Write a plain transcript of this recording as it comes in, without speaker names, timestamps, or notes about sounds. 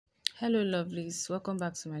Hello lovelies, welcome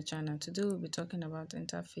back to my channel. Today we'll be talking about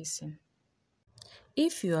interfacing.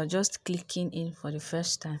 If you are just clicking in for the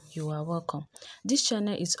first time, you are welcome. This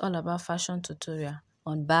channel is all about fashion tutorial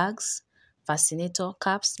on bags, fascinator,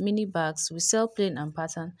 caps, mini bags. We sell plain and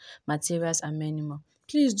pattern materials and many more.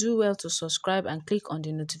 Please do well to subscribe and click on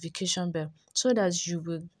the notification bell so that you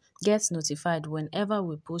will get notified whenever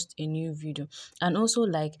we post a new video, and also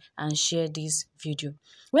like and share this video.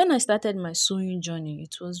 When I started my sewing journey,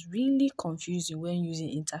 it was really confusing when using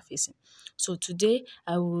interfacing. So today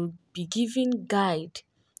I will be giving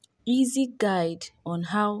easy guide on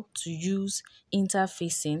how to use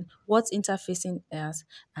interfacing, what interfacing is,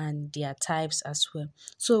 and their types as well.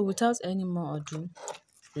 So without any more ado,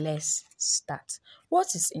 let's start.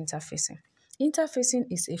 What is interfacing? Interfacing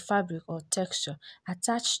is a fabric or texture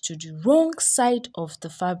attached to the wrong side of the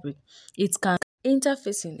fabric.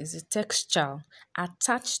 Interfacing is a texture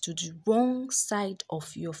attached to the wrong side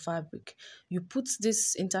of your fabric. You put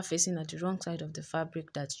this interfacing at the wrong side of the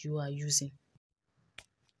fabric that you are using.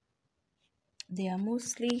 They are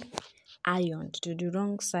mostly ironed to the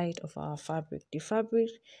wrong side of our fabric.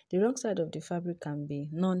 The wrong side of the fabric can be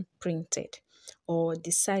non-printed or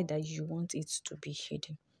the side that you want it to be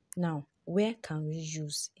hidden. Now, where can we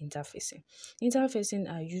use interfacing? Interfacing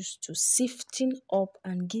are used to sifting up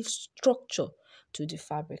and give structure to the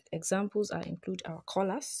fabric. Examples include our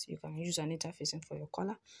collars. You can use an interfacing for your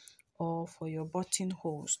collar, or for your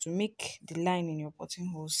buttonholes to make the line in your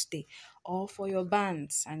buttonholes stay, or for your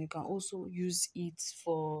bands, and you can also use it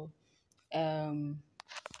for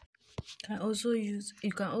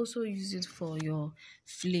you can also use it for your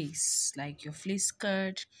flace, like your flace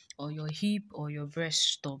skirt or your hip or your breast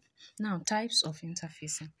stop. Now, types of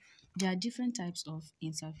interfacing. There are different types of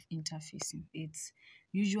interfacing. It's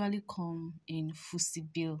usually come in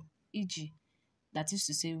fusible, e.g., that is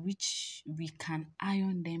to say, which we can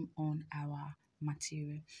iron them on our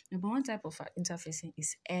material. Number one type of interfacing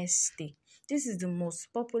is air stay. This is the most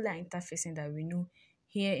popular interfacing that we know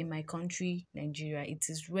here in my country, Nigeria. It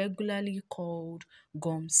is regularly called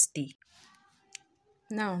gum stay.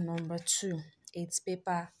 Now, number two, it's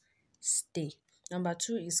paper stay. Number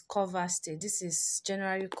two is cover stay. This is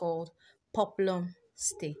generally called poplum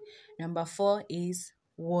stay. Number four is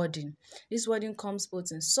wording. This wording comes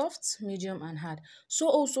both in soft, medium, and hard. So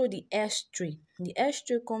also the air stray. The air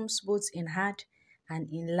stray comes both in hard and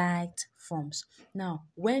in light forms. Now,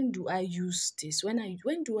 when do I use this? When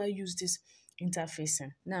do I use this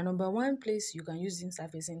interfacing? Now, number one place you can use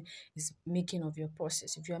interfacing is making of your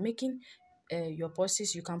process. If you are making your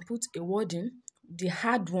purses, you can put a wording, the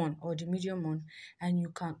hard one or the medium one, and you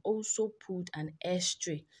can also put an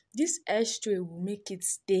ashtray. This ashtray will make it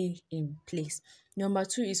stay in place. Number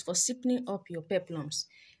two is for stiffening up your peplums,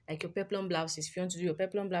 like your peplum blouses. If you want to do your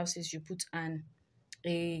peplum blouses, you put an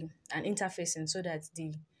interfacing so that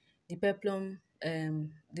the peplum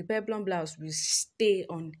blouse will stay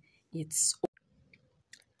on its own.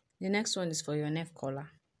 The next one is for your neck collar.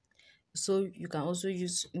 So you can also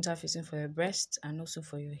use interfacing for your breast and also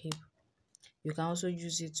for your hip. You can also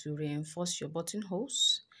use it to reinforce your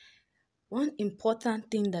buttonholes. One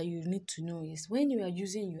important thing that you need to know is when you are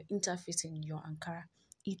using your interfacing in your Ankara,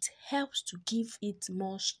 it helps to give it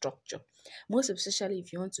more structure. Most especially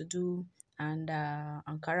if you want to do an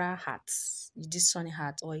Ankara hats, this sunny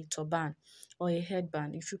hat or a turban or a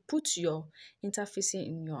headband. If you put your interfacing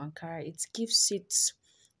in your Ankara, it gives it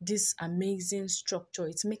this amazing structure.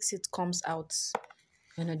 It makes it comes out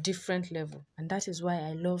on a different level, and that is why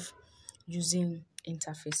I love using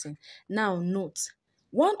interfacing. Now, note,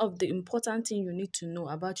 one of the important thing you need to know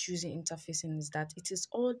about using interfacing is that it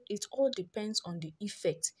all depends on the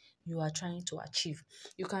effect you are trying to achieve.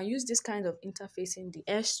 You can use this kind of interfacing, the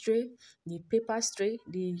air stray, the paper stray,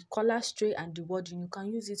 the collar stray, and the wording. You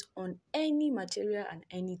can use it on any material and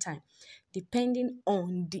any time, depending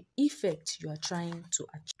on the effect you are trying to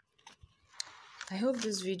achieve. I hope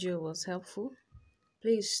this video was helpful.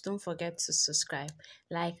 Please don't forget to subscribe,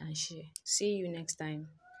 like, and share. See you next time.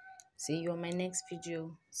 See you on my next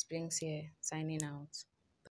video. Springs here, signing out.